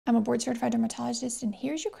I'm a board-certified dermatologist, and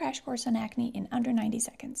here's your crash course on acne in under 90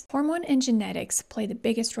 seconds. Hormone and genetics play the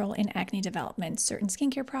biggest role in acne development. Certain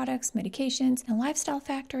skincare products, medications, and lifestyle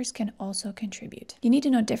factors can also contribute. You need to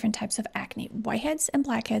know different types of acne. Whiteheads and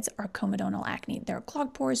blackheads are comedonal acne. They're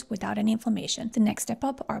clogged pores without any inflammation. The next step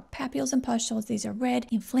up are papules and pustules. These are red,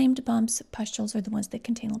 inflamed bumps. Pustules are the ones that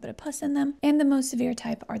contain a little bit of pus in them. And the most severe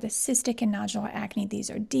type are the cystic and nodular acne.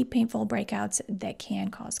 These are deep, painful breakouts that can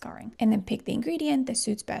cause scarring. And then pick the ingredient that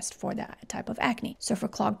suits best for that type of acne. So for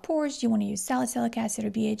clogged pores, you want to use salicylic acid or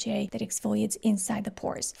BHA that exfoliates inside the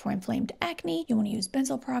pores. For inflamed acne, you want to use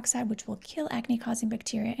benzoyl peroxide, which will kill acne-causing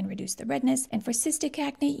bacteria and reduce the redness. And for cystic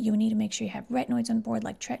acne, you need to make sure you have retinoids on board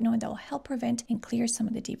like tretinoin that will help prevent and clear some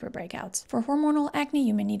of the deeper breakouts. For hormonal acne,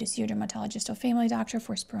 you may need to see your dermatologist or family doctor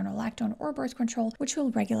for spironolactone or birth control, which will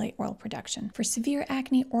regulate oil production. For severe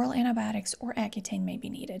acne, oral antibiotics or Accutane may be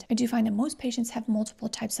needed. I do find that most patients have multiple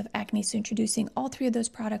types of acne, so introducing all three of those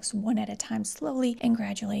products one at a time slowly and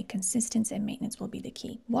gradually, consistency and maintenance will be the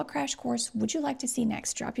key. What crash course would you like to see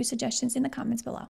next? Drop your suggestions in the comments below.